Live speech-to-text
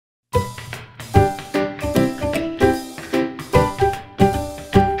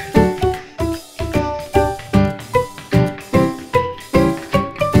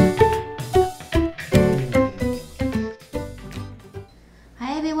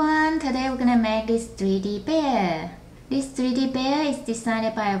everyone, today we're gonna make this 3D bear. This 3D bear is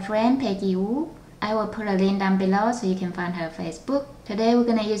designed by a friend, Peggy Wu. I will put a link down below so you can find her Facebook. Today we're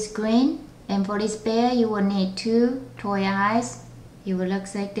gonna use green, and for this bear you will need 2 toy eyes. It will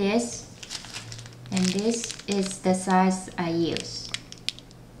look like this, and this is the size I use.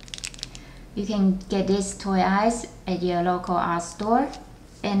 You can get these toy eyes at your local art store.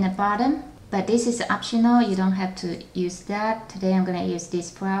 And the bottom, but this is optional, you don't have to use that. Today I'm gonna use these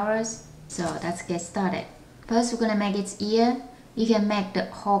flowers. So let's get started. First we're gonna make its ear. You can make the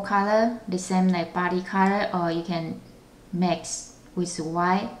whole color the same like body color, or you can mix with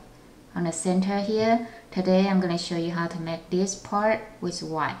white on the center here. Today I'm gonna show you how to make this part with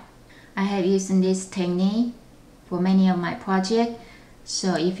white. I have used this technique for many of my projects.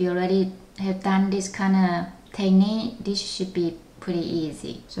 So if you already have done this kind of technique, this should be pretty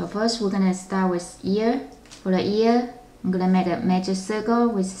easy. So first we're gonna start with ear. For the ear, I'm gonna make a magic circle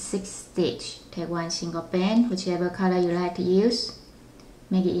with 6 stitches. Take one single band, whichever color you like to use.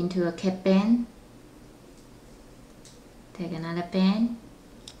 Make it into a cap band. Take another band.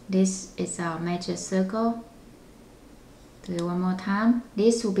 This is our magic circle. Do it one more time.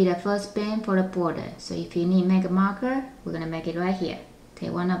 This will be the first band for the border. So if you need to make a marker, we're gonna make it right here.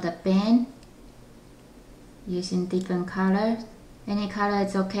 Take one of the band, using different colors. Any color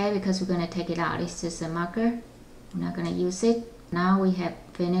is okay because we're going to take it out. It's just a marker. We're not going to use it. Now we have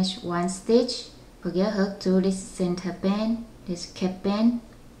finished 1 stitch. Put your hook through this center band, this cap band,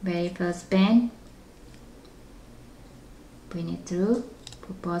 very first band. Bring it through.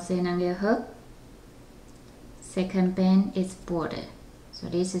 Put both ends on your hook. Second band is border. So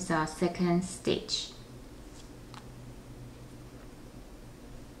this is our second stitch.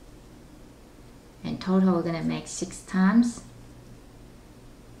 In total we're going to make 6 times.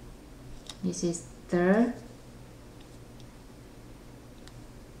 This is third.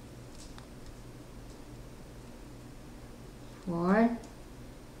 Fourth.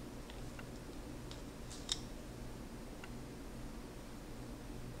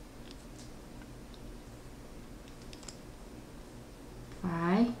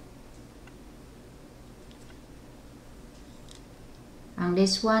 Five. On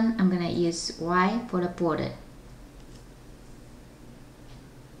this one, I'm gonna use white for the border.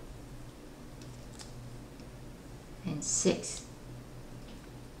 And 6.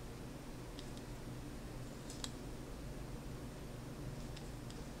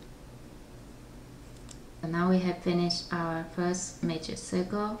 So now we have finished our first major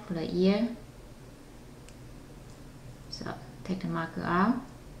circle for the ear. So take the marker out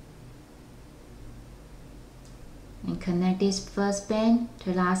and connect this first band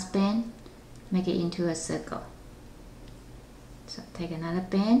to last band, make it into a circle. So take another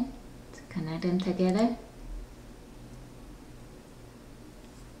band to connect them together.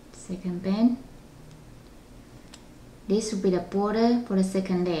 Second band. This will be the border for the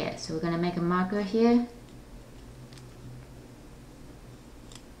second layer. So we're going to make a marker here.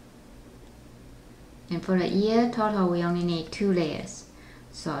 And for the ear, total we only need 2 layers.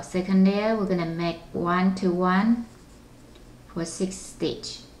 So second layer we're going to make 1 to 1 for 6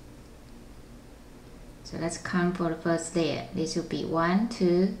 stitches. So let's count for the first layer. This will be 1,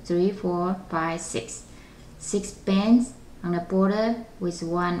 2, 3, 4, 5, 6. 6 bands on the border with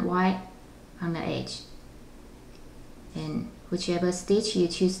 1 white on the edge. And whichever stitch you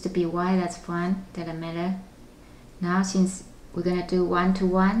choose to be white, that's fine, doesn't matter. Now since we're gonna do 1 to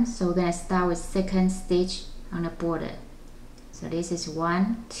 1, so we're gonna start with second stitch on the border. So this is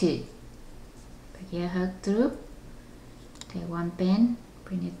 1, 2. Put your hook through, take 1 band,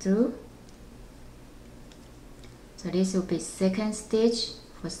 bring it through. So this will be second stitch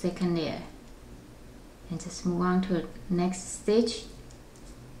for second layer. And just move on to the next stitch.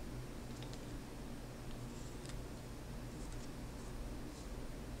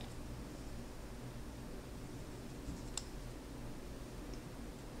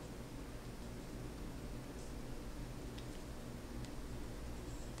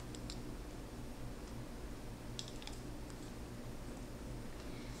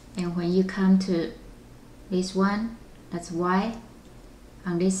 And when you come to this one, that's white.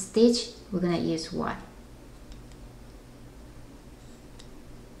 On this stitch, we're gonna use white.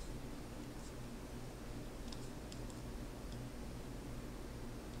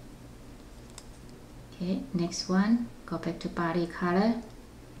 Okay, next one, go back to body color.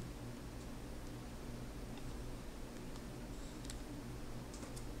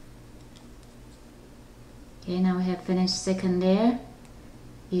 Okay, now we have finished second layer.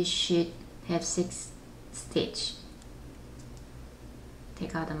 You should have 6 stitches.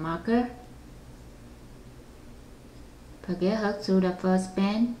 Take out the marker. Peggy hook through the first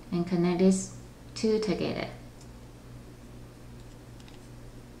band and connect these two together.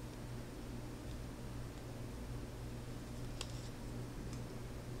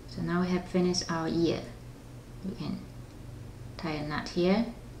 So now we have finished our ear. You can tie a knot here.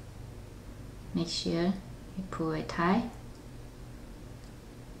 Make sure you pull it tight.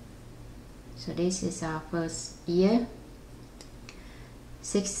 So this is our first ear.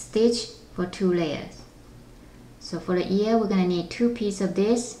 6 stitches for 2 layers. So for the ear, we're gonna need 2 pieces of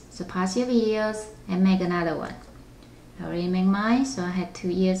this. So pause your videos and make another one. I already made mine, so I have 2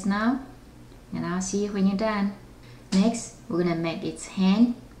 ears now. And I'll see you when you're done. Next, we're gonna make its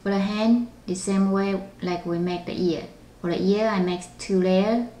hand. For the hand, the same way like we make the ear. For the ear, I make 2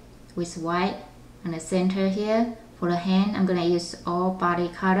 layers with white on the center here. For the hand, I'm gonna use all body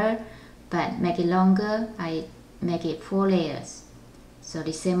color, but make it longer, I make it 4 layers. So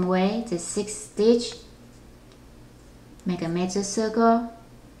the same way, the 6 stitch, make a major circle,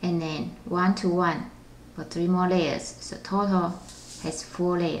 and then 1 to 1 for 3 more layers. So total has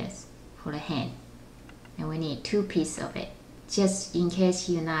 4 layers for the hand. And we need 2 pieces of it. Just in case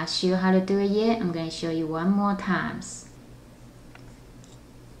you're not sure how to do it yet, I'm going to show you one more times.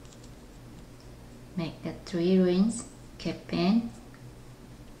 Make the 3 rings, keep bend.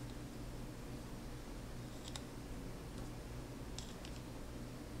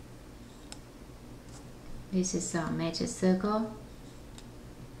 This is our major circle.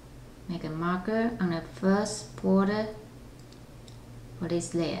 Make a marker on the first border for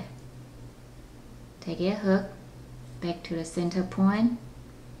this layer. Take your hook back to the center point.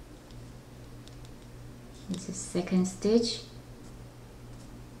 This is second stitch.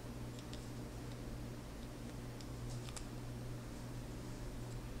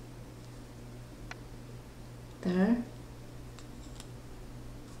 Third.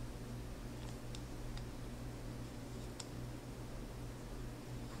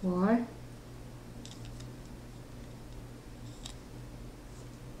 Fourth.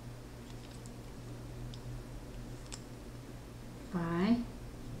 5.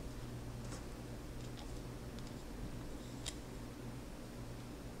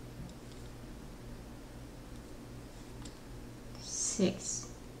 6.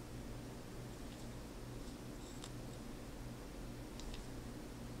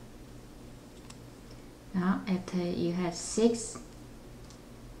 Now after you have 6,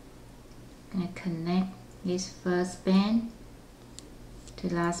 I'm going to connect this first band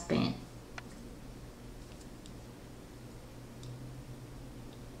to last band.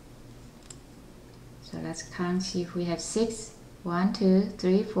 So let's count, see if we have 6. 1, 2,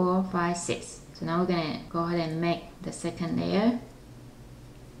 3, 4, 5, 6. So now we're going to go ahead and make the second layer.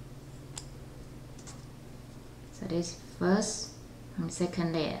 So this first and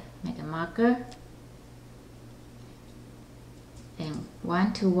second layer, make a marker. And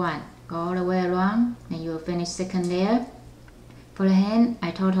 1 to 1, go all the way around, and you will finish second layer. For the hand,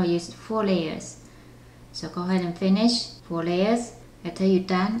 I total used 4 layers. So go ahead and finish 4 layers. After you're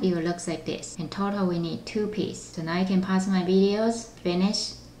done, it will look like this. In total, we need 2 pieces. So now you can pause my videos,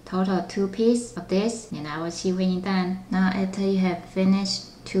 finish, total 2 pieces of this, and I will see when you're done. Now after you have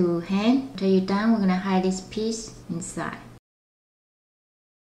finished 2 hands, after you're done, we're gonna hide this piece inside.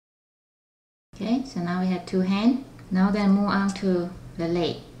 Okay, so now we have 2 hands. Now we're gonna move on to the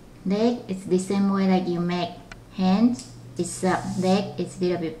leg. Leg is the same way like you make hands, except leg is a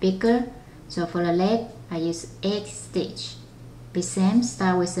little bit bigger. So for the leg, I use 8 stitch. The same,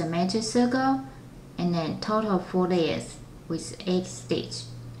 start with a major circle, and then total 4 layers with 8 stitch.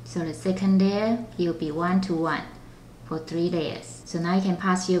 So the second layer, it will be 1 to 1 for 3 layers. So now you can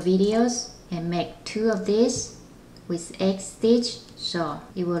pause your videos and make 2 of these with 8 stitch, so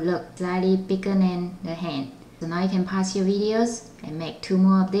it will look slightly bigger than the hand. So now you can pause your videos and make 2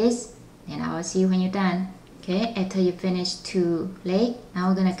 more of this, and I will see you when you're done. Okay, after you finish 2 legs, now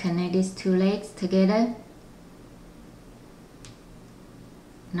we're gonna connect these 2 legs together.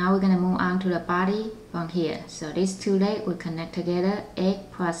 Now we're gonna move on to the body from here. So these 2 legs will connect together,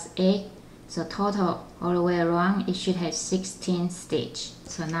 8 plus 8. So total all the way around, it should have 16 stitch.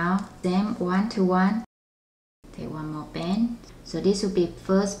 So now, same 1 to 1. Take 1 more band. So this will be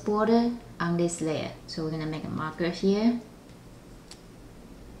first border on this layer. So we're gonna make a marker here.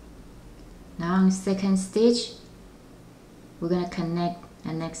 Now on second stitch, we're gonna connect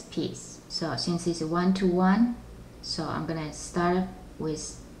the next piece. So since it's 1 to 1, so I'm gonna start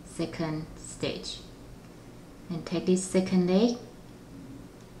with second stitch. And take this second leg,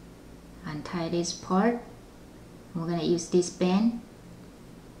 untie this part. We're gonna use this band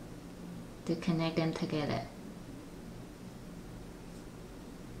to connect them together.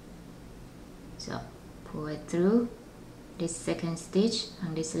 So pull it through this second stitch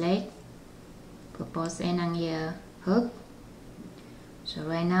on this leg, put both ends on your hook. So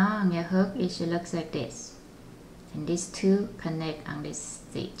right now on your hook it should look like this, and these two connect on this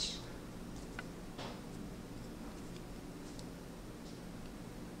stitch.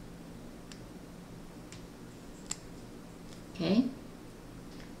 Okay,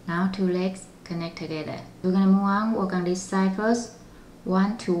 now two legs connect together. We're gonna move on, work on this side first,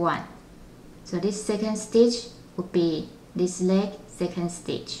 1 to 1. So this second stitch would be this leg second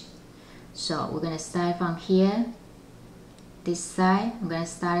stitch. So we're gonna start from here, this side. I'm gonna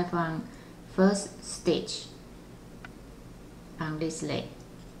start from first stitch on this leg.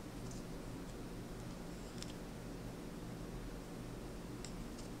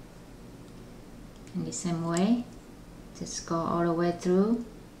 In the same way, just go all the way through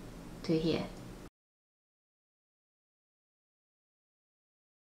to here.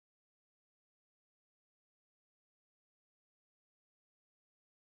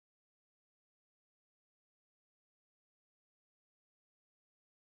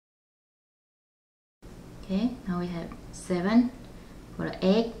 Okay, now we have 7. For the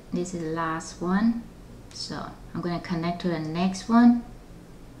 8, this is the last one. So I'm going to connect to the next one.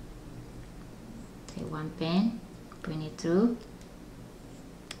 Take one pin, bring it through.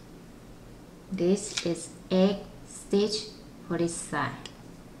 This is 8 stitch for this side.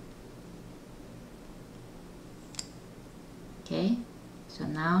 Okay, so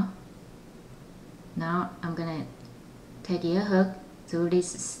now I'm going to take your hook through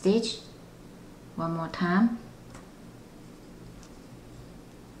this stitch one more time.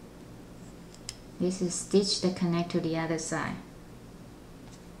 This is stitch that connect to the other side.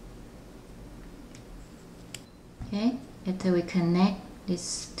 Okay, after we connect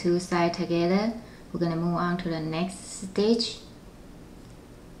these two sides together, we're going to move on to the next stitch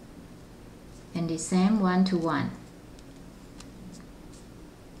and the same 1 to 1.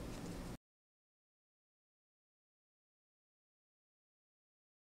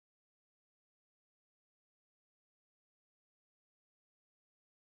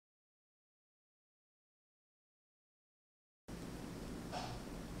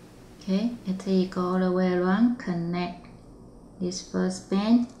 Okay, after you go all the way around, connect this first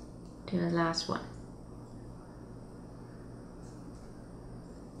band to the last one.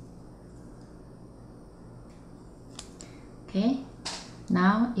 Okay,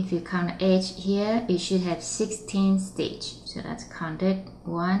 now if you count the edge here, it should have 16 stitch. So that's counted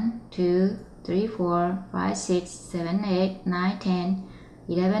 1, 2, 3, 4, 5, 6, 7, 8, 9, 10,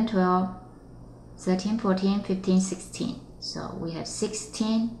 11, 12, 13, 14, 15, 16. So we have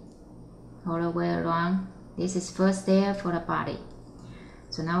 16 all the way around. This is first layer for the body.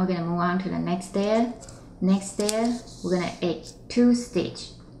 So now we're going to move on to the next layer. Next layer, we're going to add 2 stitch.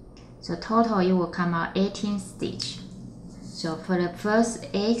 So total it will come out 18 stitch. So for the first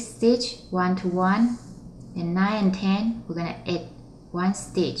 8 stitch, 1 to 1, and 9 and 10, we're going to add 1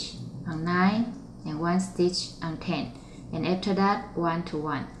 stitch on 9 and 1 stitch on 10. And after that, 1 to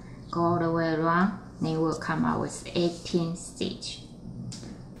 1. Go all the way around, then it will come out with 18 stitch.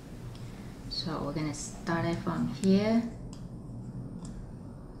 So we're going to start it from here.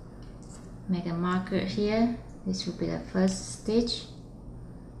 Make a marker here. This will be the first stitch.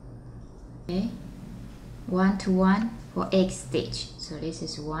 Okay, 1 to 1 for 8 stitch. So this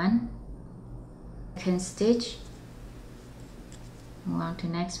is 1. Second stitch. Move on to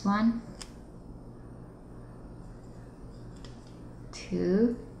next one.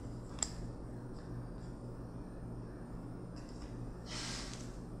 2.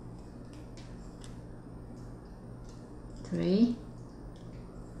 3,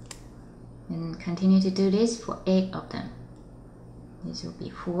 and continue to do this for 8 of them. This will be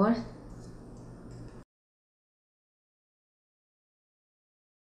 4.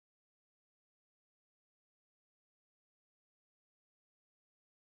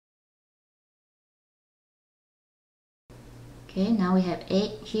 Okay, now we have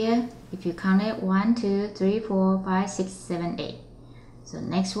 8 here. If you count it, 1, 2, 3, 4, 5, 6, 7, 8. So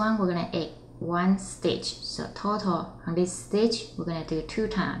next one we're gonna add 1 stitch. So total on this stitch we're gonna do 2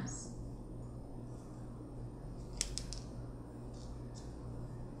 times.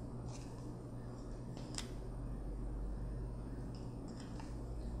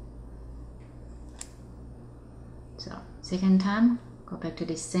 So second time, go back to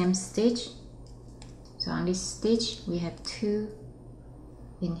the same stitch. So on this stitch we have 2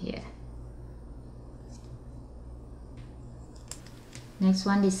 in here. Next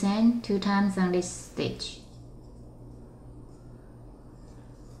one the same, 2 times on this stitch.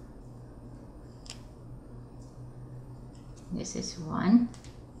 This is 1.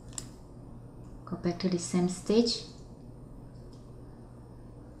 Go back to the same stitch,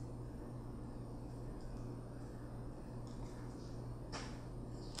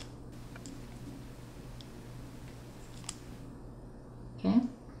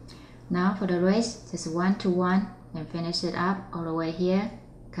 Now for the rest, just 1 to 1 and finish it up all the way here,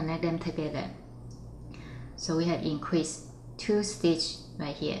 connect them together. So we have increased 2 stitches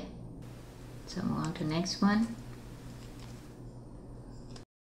right here. So move on to the next one.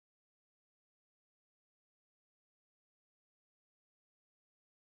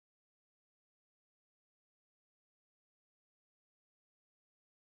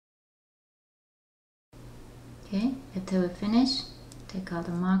 Okay, after we finish, take out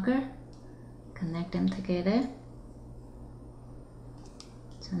the marker, connect them together.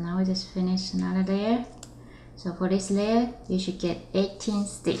 So now we just finish another layer. So for this layer, you should get 18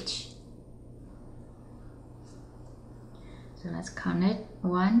 stitches. So let's count it.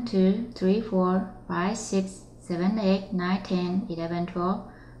 1, 2, 3, 4, 5, 6, 7, 8, 9, 10, 11,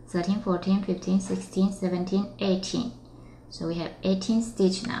 12, 13, 14, 15, 16, 17, 18. So we have 18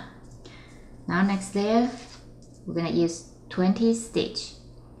 stitches now. Now next layer, we're going to use 20 stitch.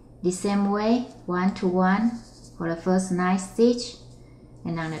 The same way, 1 to 1 for the first 9 stitch,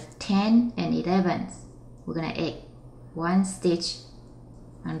 and on the 10 and 11th, we're going to add 1 stitch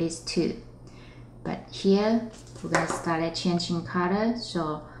on these 2. But here, we're going to start at changing color,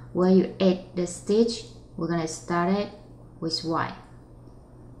 so where you add the stitch, we're going to start it with white.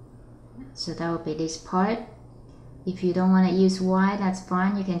 So that will be this part. If you don't want to use white, that's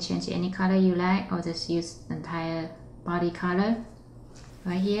fine. You can change any color you like or just use the entire body color.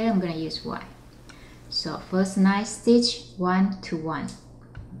 Right here, I'm going to use white. So first 9 stitch, 1 to 1.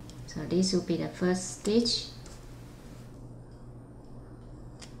 So this will be the first stitch.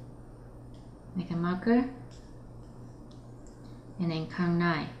 Make a marker. And then count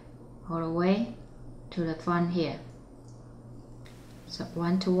 9 all the way to the front here. So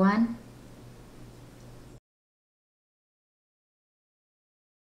 1 to 1.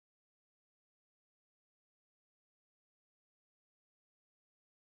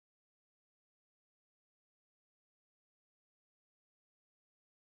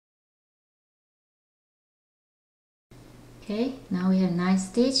 Okay, now we have 9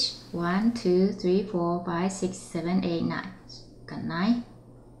 stitch. 1, 2, 3, 4, 5, 6, 7, 8, 9. Got 9.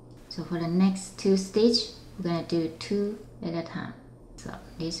 So for the next 2 stitch, we're going to do 2 at a time. So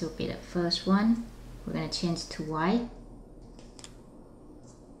this will be the first one. We're going to change to white.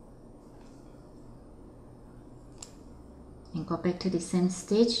 And go back to the same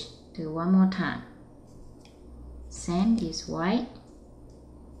stitch. Do one more time. Same is white.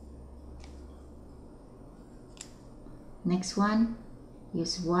 Next one,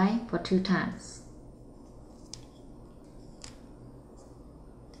 use white for 2 times.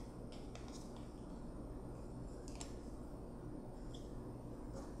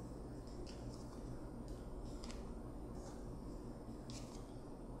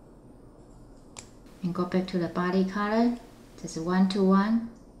 And go back to the body color, just 1 to 1,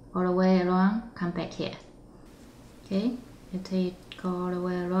 all the way around, come back here. Okay, after you go all the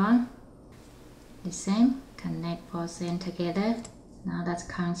way around, the same. Connect both ends together. Now let's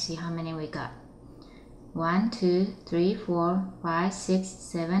count, see how many we got. 1, 2, 3, 4, 5, 6,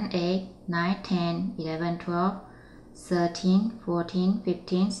 7, 8, 9, 10, 11, 12, 13, 14,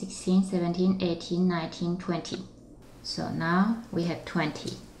 15, 16, 17, 18, 19, 20. So now we have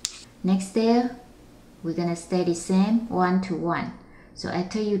 20. Next layer, we're gonna stay the same 1 to 1. So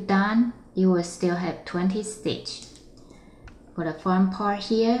after you're done, you will still have 20 stitch. For the front part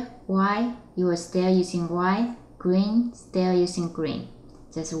here, white, you will still using white, green, still using green.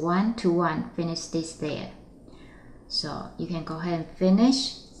 Just 1 to 1, finish this layer. So you can go ahead and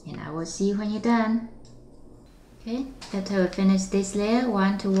finish, and I will see you when you're done. Okay, after we finish this layer,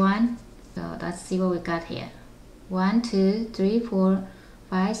 1 to 1, so let's see what we got here. 1, 2, 3, 4,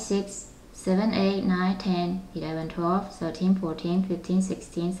 5, 6, 7, 8, 9, 10, 11, 12, 13, 14, 15,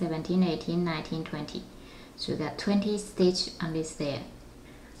 16, 17, 18, 19, 20. So we got 20 stitches on this layer.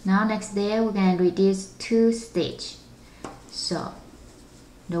 Now next layer, we're going to reduce 2 stitches. So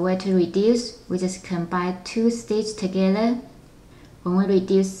the way to reduce, we just combine 2 stitches together. When we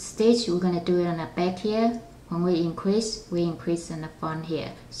reduce stitch, we're going to do it on the back here. When we increase on the front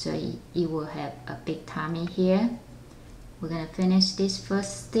here. So you will have a big tummy here. We're going to finish this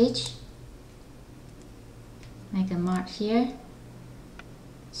first stitch. Make a mark here.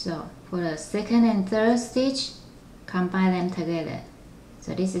 So for the second and third stitch, combine them together.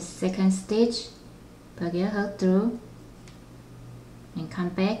 So this is second stitch, plug your hook through, and come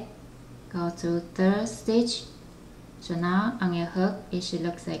back, go through third stitch. So now on your hook, it should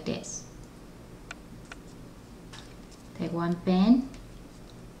look like this. Take one pin,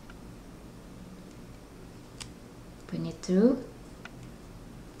 put it through,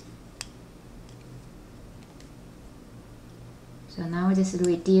 So now we just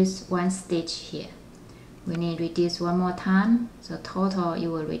reduce one stitch here. We need to reduce one more time, so total you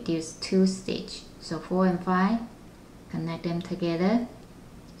will reduce 2 stitches. So 4 and 5, connect them together.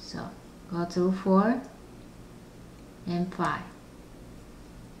 So go through 4 and 5.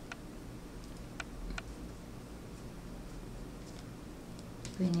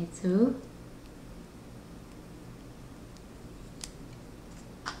 Bring it through.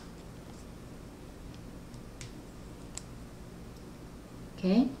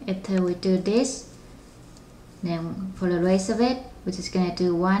 Okay, after we do this, then for the rest of it, we're just gonna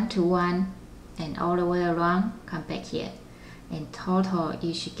do 1 to 1 and all the way around, come back here. In total,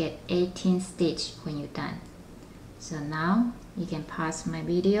 you should get 18 stitches when you're done. So now you can pause my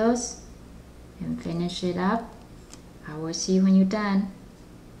videos and finish it up. I will see you when you're done.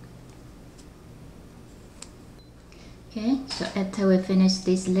 Okay, so after we finish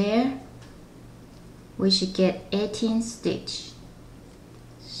this layer, we should get 18 stitches.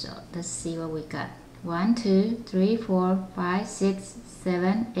 So let's see what we got. 1, 2, 3, 4, 5, 6,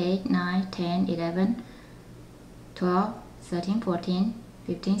 7, 8, 9, 10, 11, 12, 13, 14,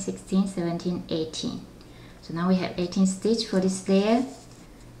 15, 16, 17, 18. So now we have 18 stitches for this layer.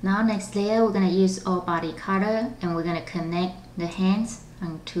 Now next layer we're going to use all body color and we're going to connect the hands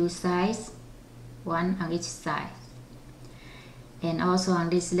on 2 sides, 1 on each side. And also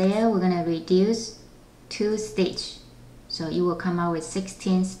on this layer we're going to reduce 2 stitches. So you will come out with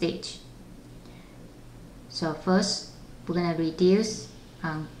 16 stitches. So first we're going to reduce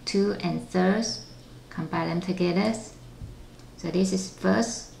 2 and 3rds, combine them together. So this is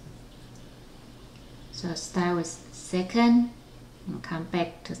first. So start with 2nd and come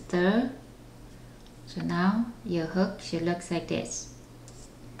back to 3rd. So now your hook should look like this.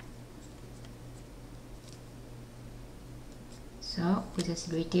 So we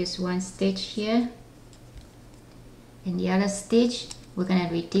just reduce 1 stitch here. And the other stitch we're going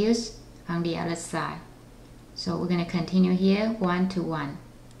to reduce on the other side. So we're going to continue here 1 to 1.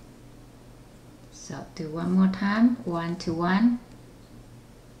 So do one more time, 1 to 1.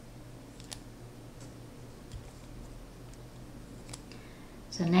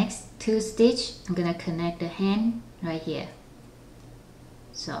 So next 2 stitch, I'm going to connect the hand right here.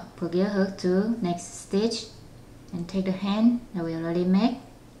 So put your hook through next stitch and take the hand that we already made,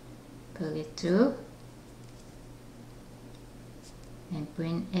 put it through and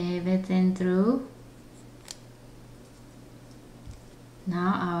bring everything through.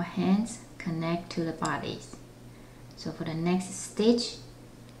 Now our hands connect to the bodies. So for the next stitch,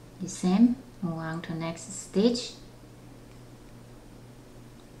 the same, move on to next stitch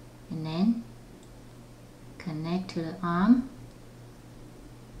and then connect to the arm.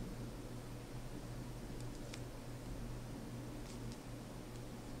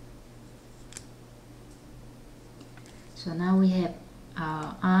 So now we have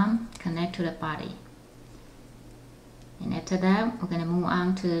our arm connect to the body. And after that, we're going to move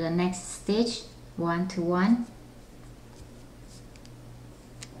on to the next stitch, 1 to 1.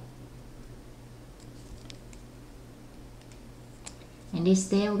 And this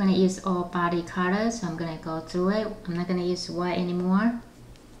day we're going to use all body colors, so I'm going to go through it. I'm not going to use white anymore.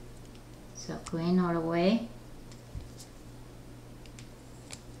 So green all the way.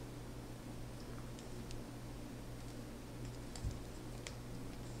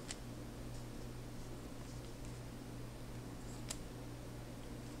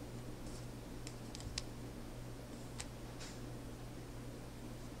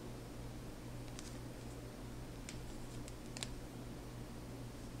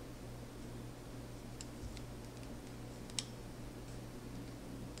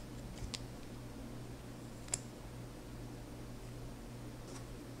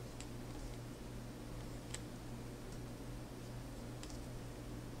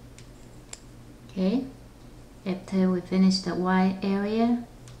 Okay, after we finish the white area,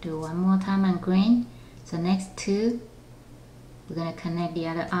 do one more time on green. So next 2, we're going to connect the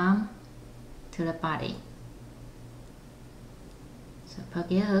other arm to the body. So poke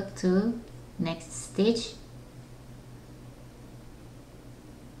your hook through next stitch.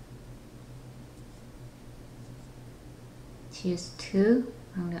 Choose 2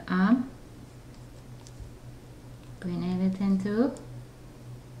 on the arm. Bring everything through.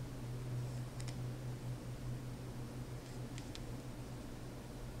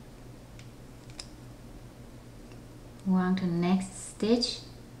 Move on to the next stitch.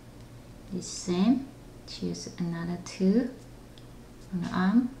 The same. Choose another 2 on the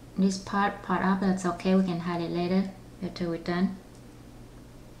arm. This part up, that's okay. We can hide it later after we're done.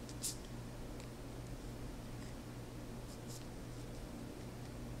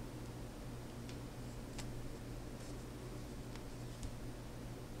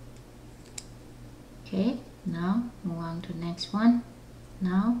 Okay, now move on to the next one.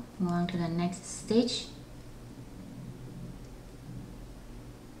 Now move on to the next stitch.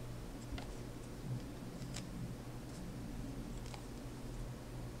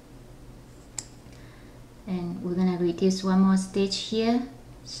 And we're gonna reduce one more stitch here,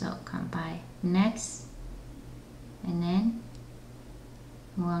 so come by next and then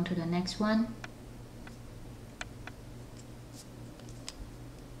move on to the next one.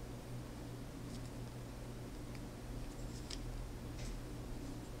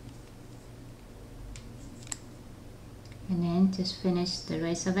 And then just finish the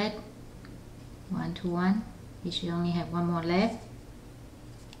rest of it 1 to 1. You should only have one more left.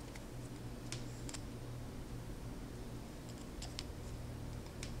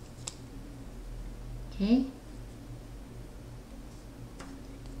 Okay,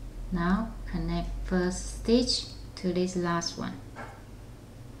 now connect first stitch to this last one.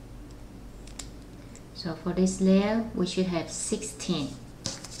 So for this layer we should have 16.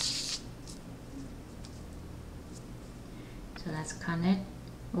 So let's count it.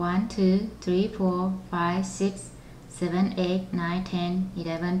 1, 2, 3, 4, 5, 6, 7, 8, 9, 10,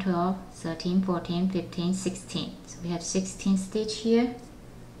 11, 12, 13, 14, 15, 16. So we have 16 stitch here.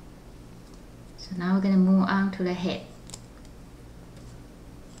 So now we're going to move on to the head.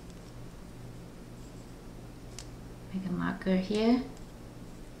 Make a marker here.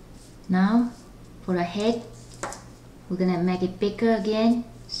 Now for the head, we're going to make it bigger again.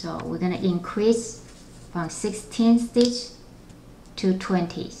 So we're going to increase from 16 stitch to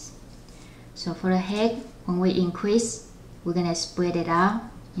 20s. So for the head, when we increase, we're going to spread it out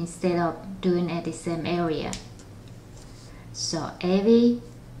instead of doing it at the same area. So every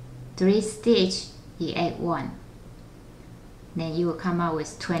 3 stitch you add 1, then you will come out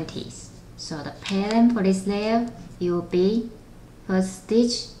with 20s. So the pattern for this layer, it will be first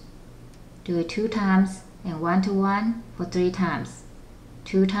stitch, do it 2 times and 1 to 1 for 3 times,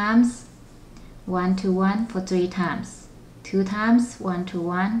 2 times, 1 to 1 for 3 times, 2 times, 1 to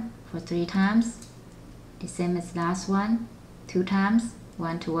 1 for 3 times, the same as last one, 2 times,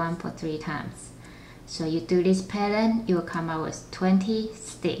 1 to 1 for 3 times. So you do this pattern, you will come out with 20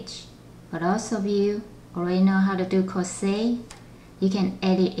 stitch. For those of you already know how to do crochet, you can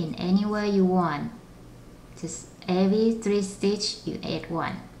add it in anywhere you want. Just every 3 stitch you add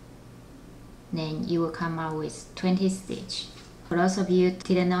 1. Then you will come out with 20 stitch. For those of you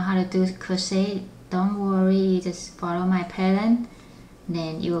didn't know how to do crochet, don't worry, you just follow my pattern.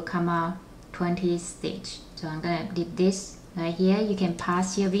 Then you will come out 20 stitch. So I'm gonna leave this right here. You can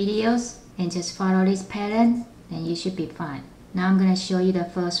pause your videos and just follow this pattern and you should be fine. Now I'm going to show you the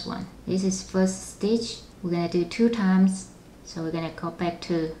first one. This is first stitch. We're going to do 2 times. So we're going to go back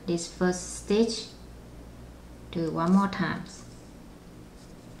to this first stitch. Do 1 more time.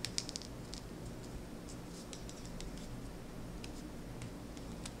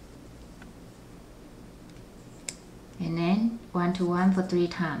 And then 1 to 1 for 3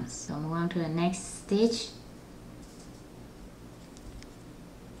 times. So move on to the next stitch.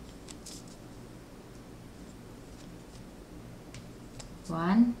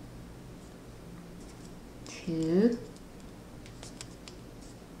 One, 2,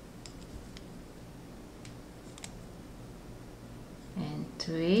 and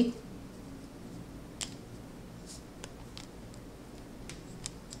 3,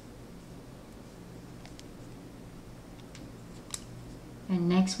 and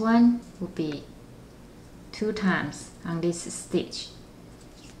next one will be 2 times on this stitch.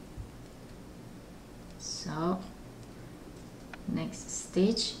 So next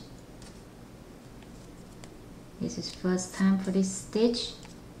stitch, this is first time for this stitch,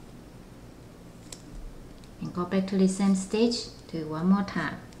 and go back to the same stitch, do 1 more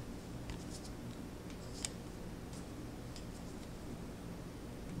time.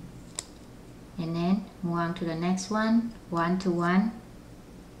 And then move on to the next one, 1 to 1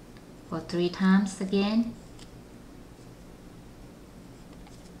 for 3 times again.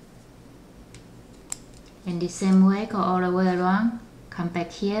 And the same way, go all the way around, come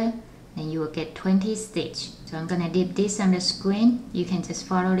back here, and you will get 20 stitch. So I'm gonna leave this on the screen. You can just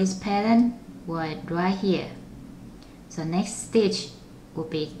follow this pattern right here. So next stitch will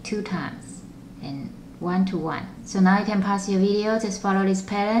be 2 times and 1 to 1. So now you can pause your video, just follow this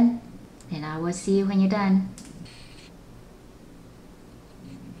pattern, and I will see you when you're done.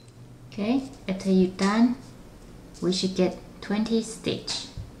 Okay, after you're done, we should get 20 stitch.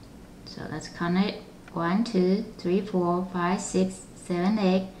 So let's count it. 1, 2, 3, 4, 5, 6, 7,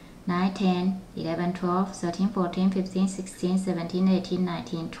 8, 9, 10, 11, 12, 13, 14, 15, 16, 17, 18,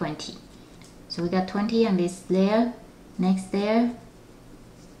 19, 20. So we got 20 on this layer. Next layer,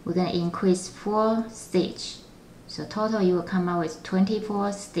 we're going to increase 4 stitches. So total you will come out with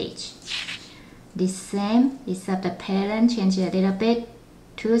 24 stitches. This same, except the pattern change it a little bit.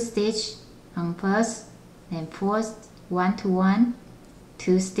 2 stitches on first, then 4 1 to 1,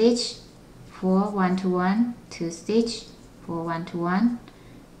 2 stitches, 4 1 to 1, 2 stitches, 4 1 to 1,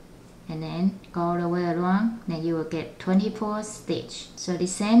 and then go all the way around. Then you will get 24 stitches. So the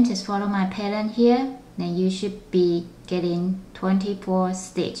same, just follow my pattern here. Then you should be getting 24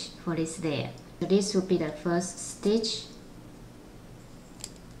 stitches for this layer. So this will be the first stitch.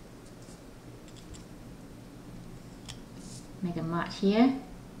 Make a mark here.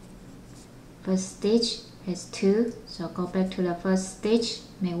 First stitch has 2, so go back to the first stitch,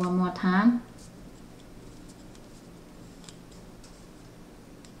 make one more time.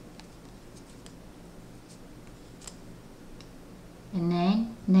 And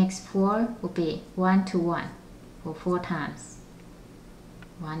then next 4 will be 1 to 1 for 4 times.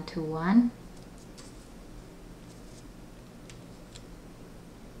 1 to 1.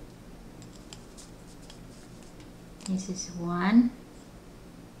 This is 1,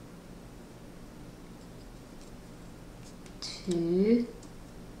 2,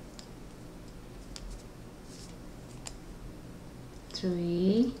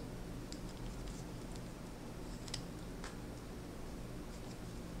 3,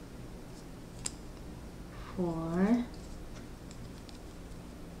 4,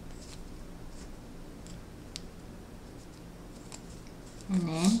 and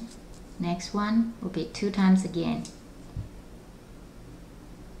then next one will be 2 times again.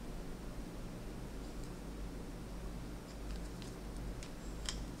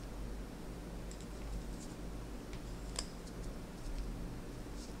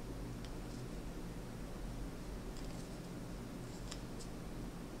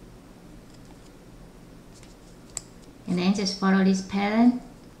 And then just follow this pattern,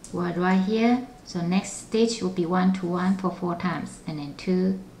 word right here. So next stitch will be 1 to 1 for 4 times, and then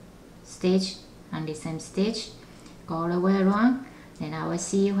 2 stitch on the same stitch, go all the way around. Then I will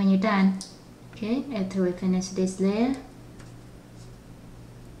see you when you're done. Okay, after we finish this layer,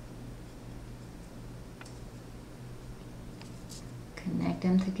 connect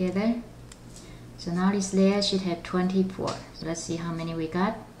them together. So now this layer should have 24. So let's see how many we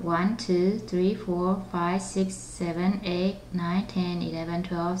got. 1, 2, 3, 4, 5, 6, 7, 8, 9, 10, 11,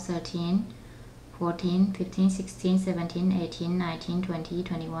 12, 13, 14, 15, 16, 17, 18, 19, 20,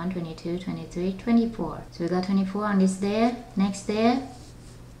 21, 22, 23, 24. So we got 24 on this layer. Next layer,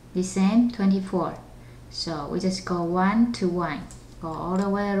 the same, 24. So we just go 1 to 1. Go all the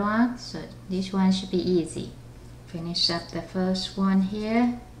way around. So this one should be easy. Finish up the first one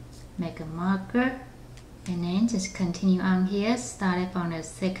here. Make a marker. And then just continue on here. Start from the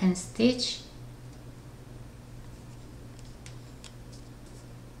second stitch.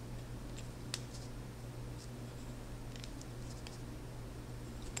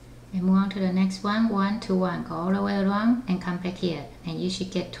 And move on to the next one, 1 to 1. Go all the way around and come back here. And you should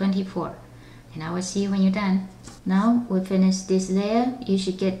get 24. And I will see you when you're done. Now we finish this layer. You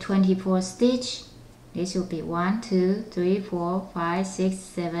should get 24 stitches. This will be 1, 2, 3, 4, 5, 6,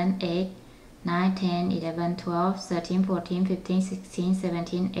 7, 8, 9, 10, 11, 12, 13, 14, 15, 16,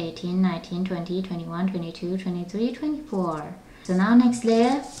 17, 18, 19, 20, 21, 22, 23, 24. So now next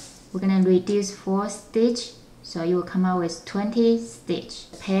layer, we're going to reduce 4 stitches. So you will come out with 20 stitches.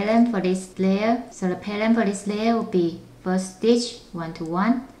 Pattern for this layer. So the pattern for this layer will be first stitch 1 to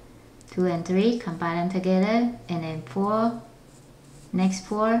 1, 2 and 3, combine them together, and then 4, next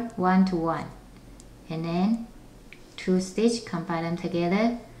 4, 1 to 1. And then 2 stitch, combine them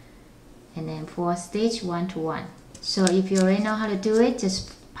together, and then 4 stitch, 1 to 1. So if you already know how to do it,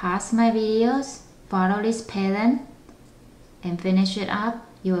 just pause my videos, follow this pattern, and finish it up.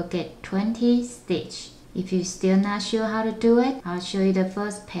 You will get 20 stitch. If you're still not sure how to do it, I'll show you the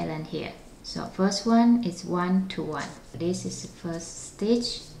first pattern here. So first one is 1 to 1. This is the first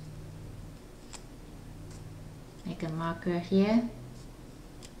stitch. Make a marker here.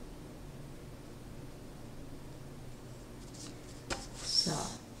 So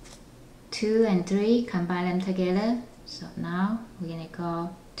 2 and 3, combine them together. So now we're gonna go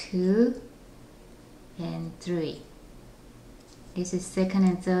 2 and 3. This is second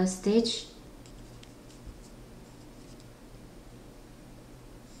and third stitch.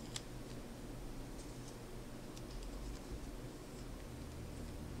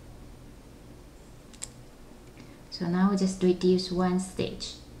 So now we just reduce 1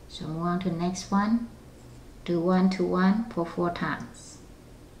 stitch. So move on to the next one. Do 1 to 1 for 4 times.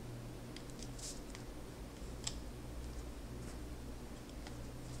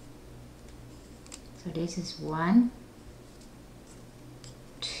 So this is 1,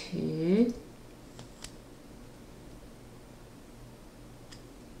 2,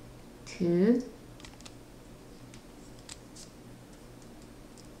 2,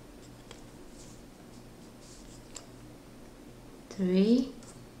 3,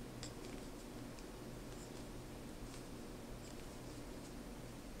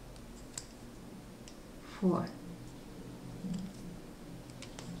 4.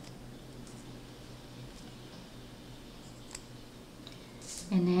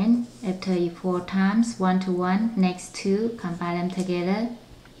 And then after you 4 times 1 to 1, next 2, combine them together.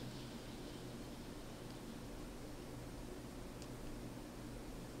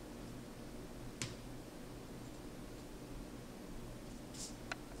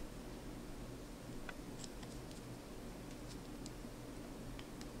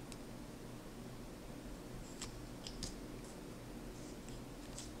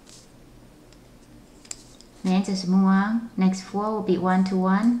 Then just move on. Next 4 will be 1 to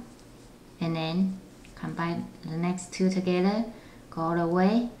 1, and then combine the next 2 together. Go all the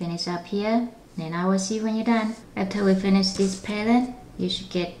way. Finish up here. Then I will see when you're done. After we finish this pattern, you should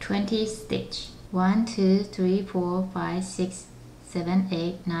get 20 stitches. 1, 2, 3, 4, 5, 6, 7,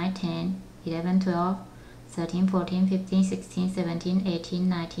 8, 9, 10, 11, 12, 13, 14, 15, 16, 17, 18,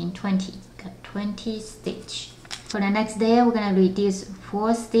 19, 20. Got 20 stitches. For the next day, we're going to reduce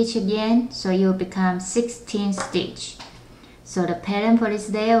 4 stitches again, so you'll become 16 stitches. So the pattern for this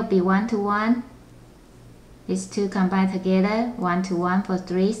day will be 1 to 1. These 2 combine together, 1 to 1 for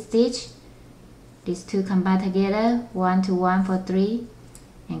 3 stitches. These 2 combine together, 1 to 1 for 3,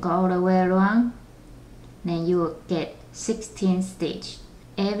 and go all the way around. Then you will get 16 stitches.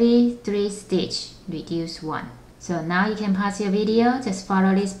 Every 3 stitches, reduce 1. So now you can pause your video, just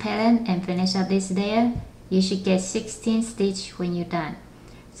follow this pattern and finish up this layer. You should get 16 stitches when you're done.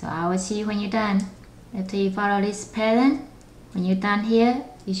 So I will see you when you're done. After you follow this pattern, when you're done here,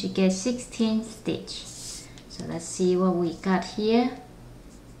 you should get 16 stitches. So let's see what we got here.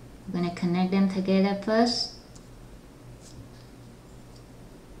 We're going to connect them together first.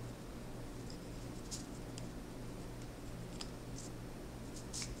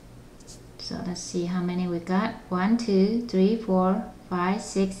 So let's see how many we got. 1, 2, 3, 4, 5,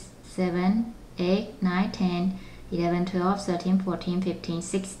 6, 7, 8, 9, 10, 11, 12, 13, 14, 15,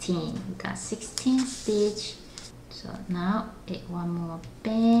 16. We got 16 stitches. So now add one more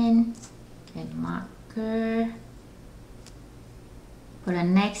pen and marker. For the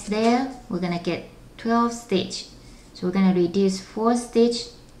next layer, we're gonna get 12 stitches. So we're gonna reduce 4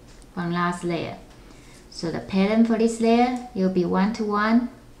 stitches from last layer. So the pattern for this layer, it will be 1 to 1,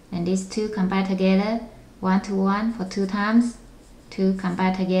 and these 2 combine together, 1 to 1 for 2 times, 2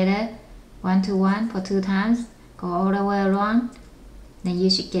 combine together, 1 to 1 for 2 times, go all the way around, then you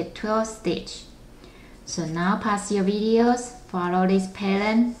should get 12 stitches. So now pause your videos, follow this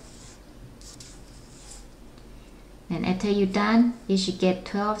pattern, and after you're done, you should get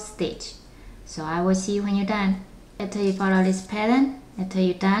 12 stitches. So I will see you when you're done. After you follow this pattern, after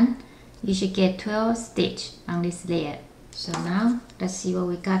you're done, you should get 12 stitches on this layer. So now let's see what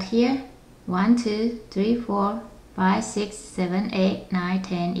we got here. 1, 2, 3, 4, 5, 6, 7, 8, 9,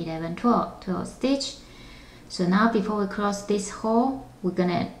 10, 11, 12. 12 stitches. So now before we close this hole, we're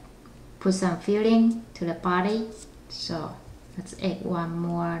gonna put some filling to the body. So let's add one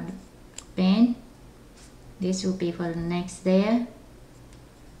more band. This will be for the next layer.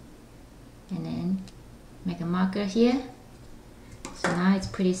 And then make a marker here. So now it's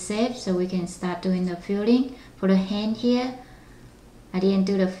pretty safe, so we can start doing the filling. For the hand here, I didn't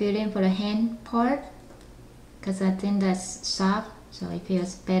do the filling for the hand part because I think that's soft, so it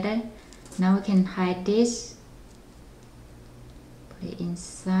feels better. Now we can hide this, put it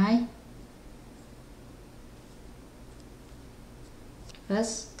inside.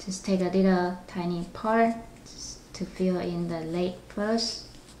 First, just take a little tiny part to fill in the leg first.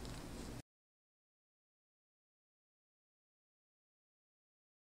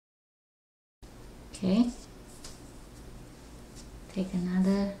 Okay. Take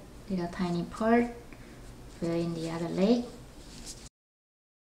another little tiny part, fill in the other leg.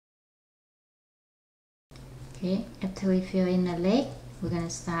 Okay, after we fill in the leg, we're going to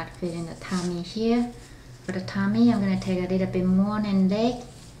start filling the tummy here. For the tummy, I'm going to take a little bit more than leg.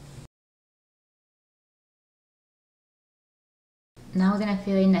 Now we're going to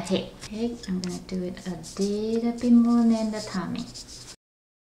fill in the head. Okay, I'm going to do it a little bit more than the tummy.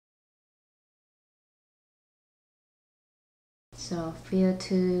 So fill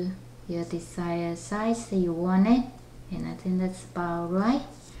to your desired size that you want it, and I think that's about right.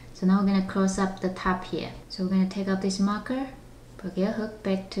 So now we're going to close up the top here. So we're going to take out this marker, put your hook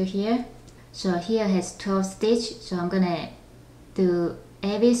back to here. So here has 12 stitches, so I'm going to do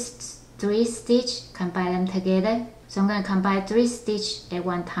every 3 stitch, combine them together. So I'm going to combine 3 stitches at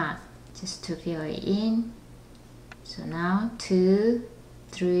one time just to fill it in. So now 2,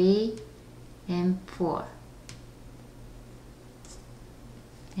 3, and 4.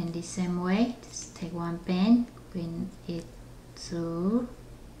 And the same way, just take one band, bring it through.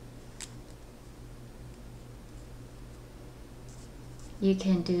 You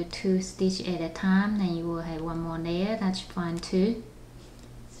can do 2 stitches at a time, then you will have one more layer. That's fine too.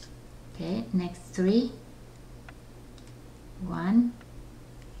 Okay, next 3. 1,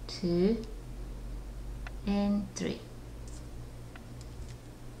 2, and 3.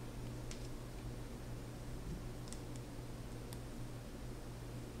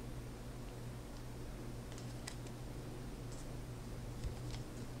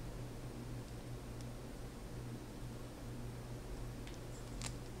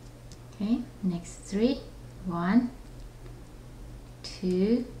 Okay, next 3. 1,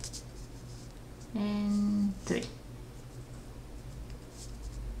 2, and 3.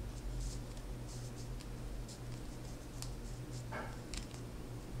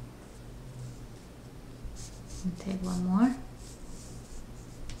 And take one more.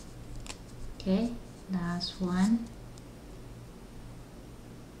 Okay, last 1,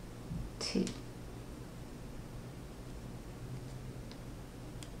 2.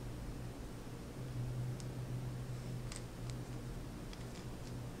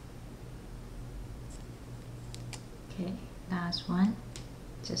 Okay, last one.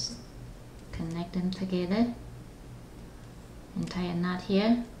 Just connect them together and tie a knot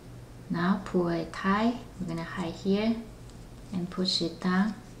here. Now pull it tight. We're gonna hide here and push it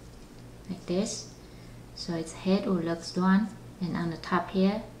down like this. So its head will look one, and on the top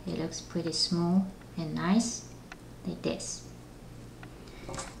here it looks pretty smooth and nice like this.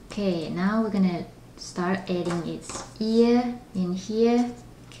 Okay, now we're gonna start adding its ear in here.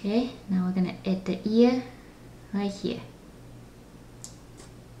 Okay, now we're gonna add the ear right here.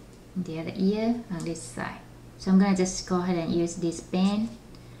 The other ear on this side. So I'm gonna just go ahead and use this band.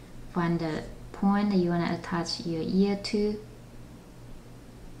 Find the point that you wanna attach your ear to,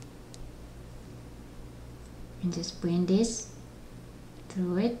 and just bring this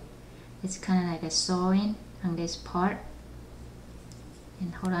through it. It's kind of like a sewing on this part,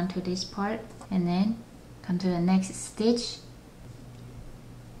 and hold on to this part, and then come to the next stitch,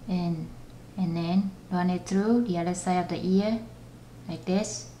 and then run it through the other side of the ear like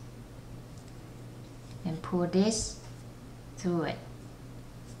this, and pull this through it.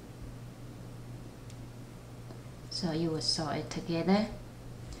 So you will sew it together.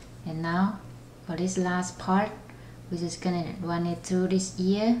 And now for this last part, we're just gonna run it through this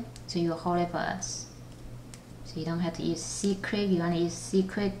ear, so you hold it for us. So you don't have to use secret. You want to use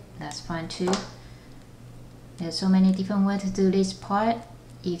secret, that's fine too. There's so many different ways to do this part.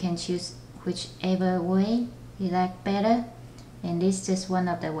 You can choose whichever way you like better, and this is just one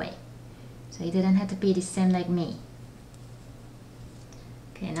of the way. So it doesn't have to be the same like me.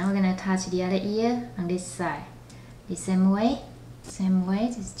 Okay, now we're gonna attach the other ear on this side. The same way,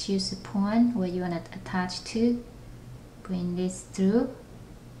 just choose the point where you want to attach to. Bring this through.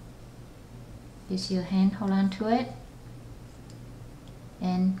 Use your hand, hold on to it,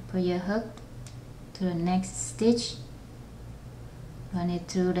 and put your hook to the next stitch. Run it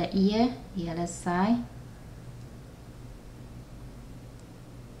through the ear, the other side.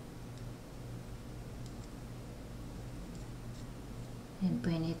 And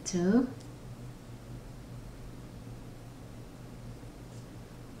bring it through.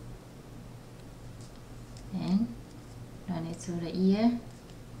 And run it through the ear.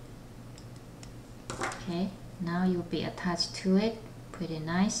 Okay, now you'll be attached to it. Pretty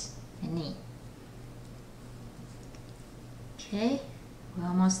nice and neat. Okay, we're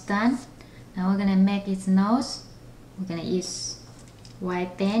almost done. Now we're gonna make its nose. We're gonna use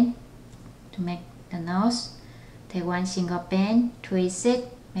white band to make the nose. Take one single band, twist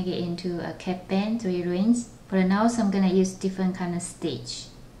it, make it into a cap band, 3 rings. For the nose, I'm gonna use different kind of stitch.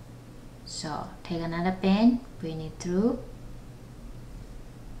 So take another band, bring it through,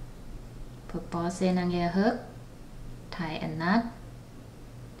 put both ends on your hook, tie a knot,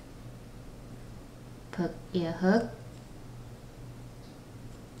 put your hook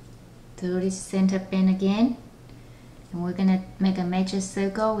through this center band again, and we're gonna make a major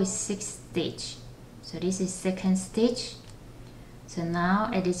circle with 6 stitches. So this is second stitch. So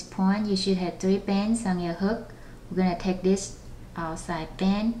now at this point you should have 3 bands on your hook. We're gonna take this outside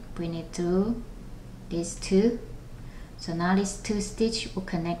band, bring it through these 2. So now these 2 stitches will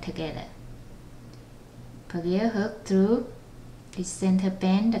connect together. Put your hook through this center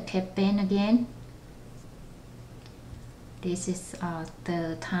band, the cap band again, This is our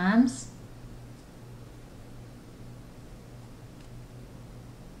third times.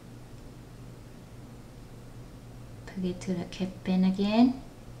 Put it to the cap pin again.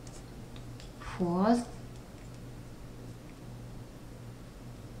 Fourth.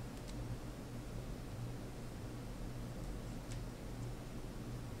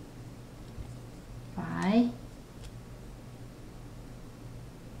 Five.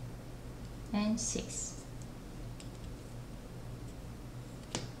 And six.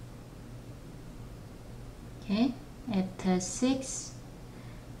 Okay, after six,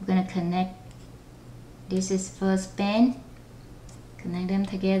 we're gonna connect. This is first band. Connect them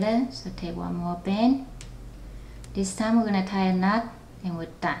together. So take one more band. This time we're gonna tie a knot and we're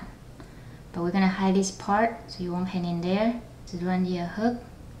done. But we're gonna hide this part so you won't hang in there. Just run your hook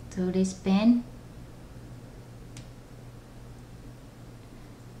through this band.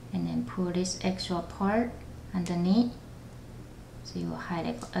 And then pull this extra part underneath. So you will hide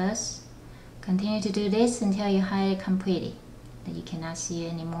it for us. Continue to do this until you hide it completely, that you cannot see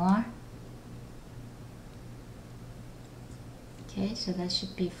it anymore. Okay, so that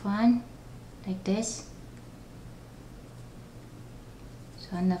should be fine, like this.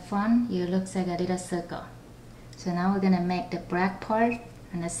 So on the front, it looks like a little circle. So now we're gonna make the black part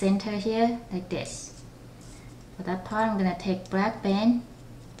on the center here, like this. For that part, I'm gonna take black band,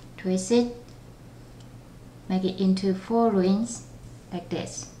 twist it, make it into 4 rings, like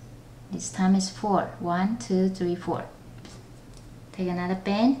this. This time is 4. 1, 2, 3, 4. Take another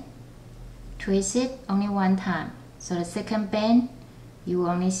band, twist it only 1 time. So the second band, you will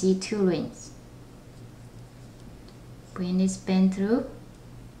only see 2 rings. Bring this band through,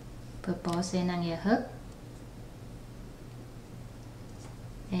 put both ends on your hook.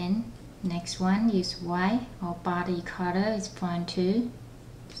 And next one, use white or body color is fine too.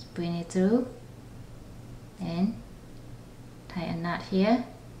 Just bring it through and tie a knot here.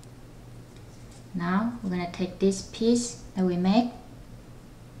 Now we're gonna take this piece that we make,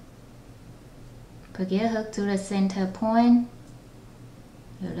 put your hook to the center point.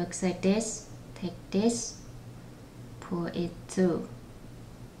 It looks like this. Take this, pull it through.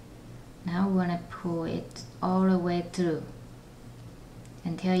 Now we're gonna pull it all the way through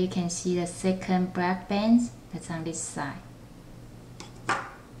until you can see the second black bands that's on this side.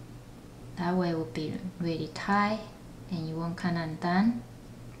 That way it will be really tight and you won't come undone.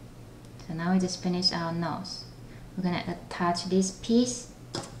 So now we just finished our nose. We're gonna attach this piece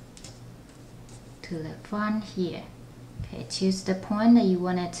to the front here. Okay, choose the point that you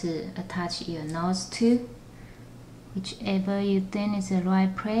wanted to attach your nose to, whichever you think is the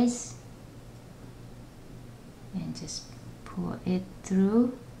right place, and just pull it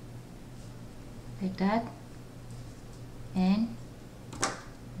through like that and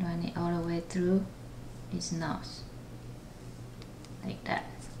run it all the way through his nose like that.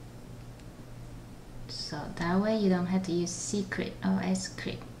 So that way you don't have to use secret or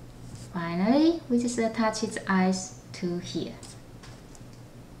S-clip. Finally, we just attach his eyes to here.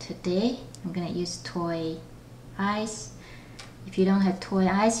 Today, I'm gonna use toy eyes. If you don't have toy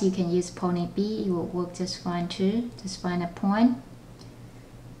eyes, you can use pony B. It will work just fine too. Just find a point.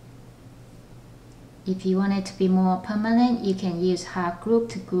 If you want it to be more permanent, you can use hard glue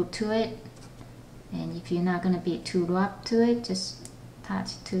to glue to it. And if you're not gonna be too rough to it, just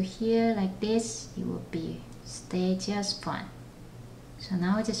attach to here like this. It will stay just fine. So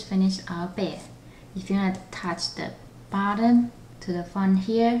now we just finished our bear. If you want to attach the bottom to the front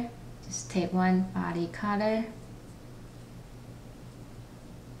here, just take one body color,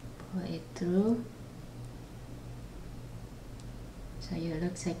 pull it through. So it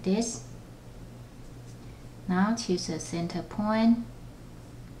looks like this. Now choose a center point.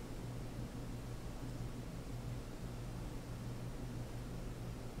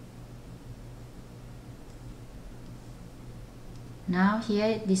 Now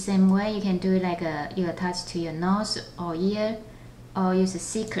here, the same way, you can do it like you attach to your nose or ear, or use a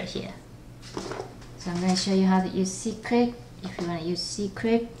secret here. So I'm going to show you how to use secret. If you want to use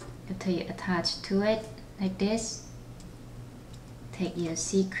secret, after you attach to it like this, take your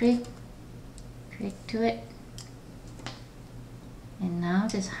secret, click to it, and now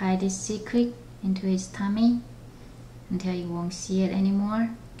just hide this secret into his tummy until you won't see it anymore.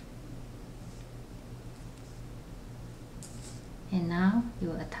 And now you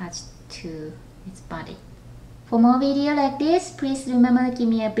will attach to its body. For more videos like this, please remember to give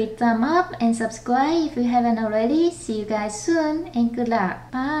me a big thumb up and subscribe if you haven't already. See you guys soon and good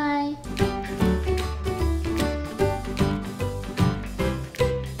luck. Bye!